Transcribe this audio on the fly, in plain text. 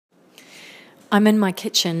I'm in my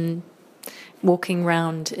kitchen walking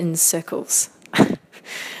round in circles.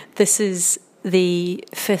 This is the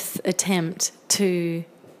 5th attempt to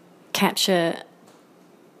capture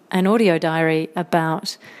an audio diary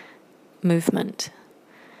about movement.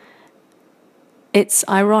 It's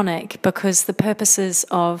ironic because the purposes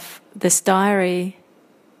of this diary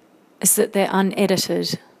is that they're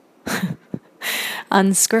unedited,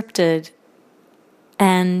 unscripted,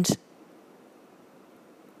 and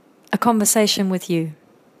a conversation with you,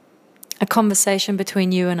 a conversation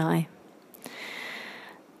between you and I.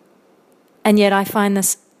 And yet I find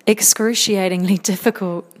this excruciatingly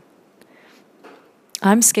difficult.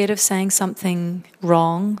 I'm scared of saying something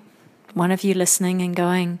wrong, one of you listening and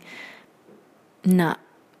going, nah,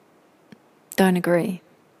 don't agree.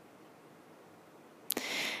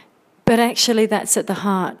 But actually that's at the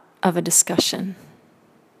heart of a discussion.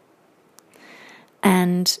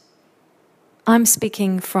 And I'm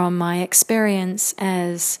speaking from my experience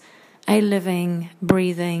as a living,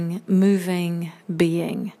 breathing, moving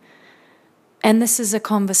being. And this is a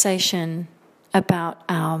conversation about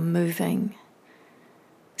our moving.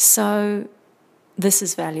 So this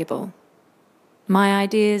is valuable. My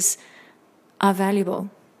ideas are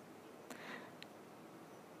valuable.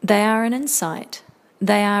 They are an insight.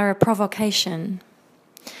 They are a provocation.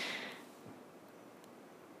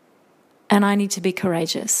 And I need to be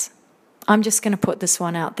courageous. I'm just going to put this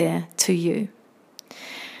one out there to you.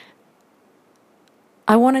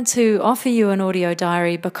 I wanted to offer you an audio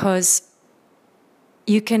diary because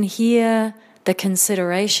you can hear the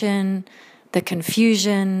consideration, the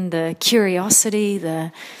confusion, the curiosity,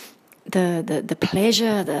 the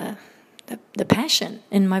pleasure, the passion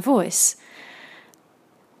in my voice.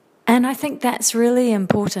 And I think that's really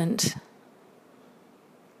important.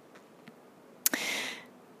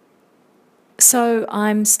 So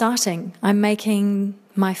I'm making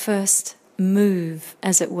my first move,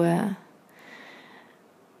 as it were.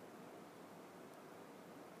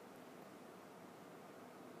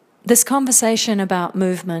 This conversation about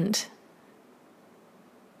movement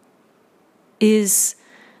is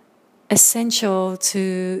essential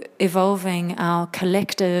to evolving our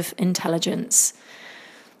collective intelligence.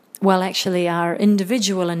 Well, actually, our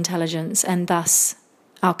individual intelligence and thus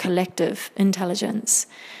our collective intelligence.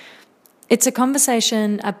 It's a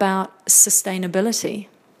conversation about sustainability,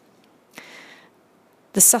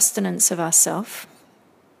 the sustenance of ourself,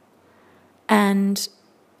 and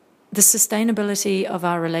the sustainability of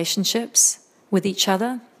our relationships with each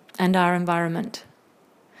other and our environment.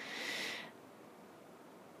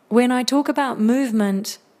 When I talk about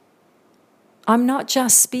movement, I'm not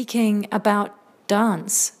just speaking about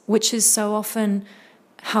dance, which is so often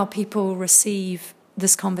how people receive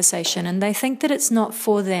this conversation, and they think that it's not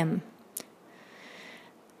for them.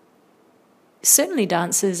 Certainly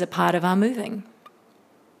dance is a part of our moving.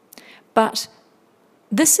 But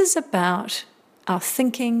this is about our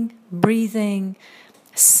thinking, breathing,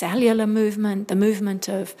 cellular movement, the movement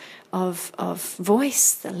of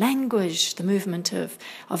voice, the language, the movement of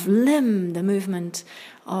limb, the movement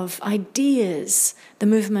of ideas, the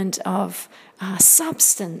movement of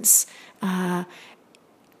substance.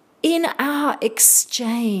 In our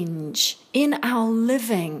exchange, in our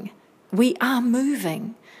living, we are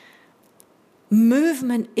moving.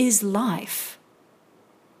 Movement is life.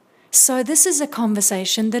 So this is a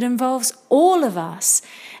conversation that involves all of us,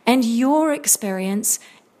 and your experience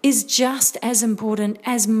is just as important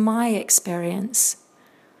as my experience.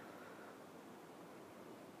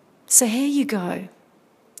 So here you go,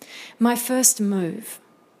 my first move.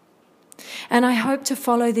 And I hope to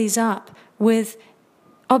follow these up with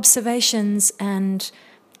observations and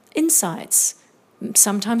insights,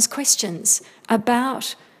 sometimes questions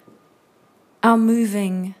about our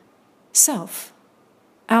moving self,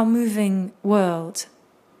 our moving world.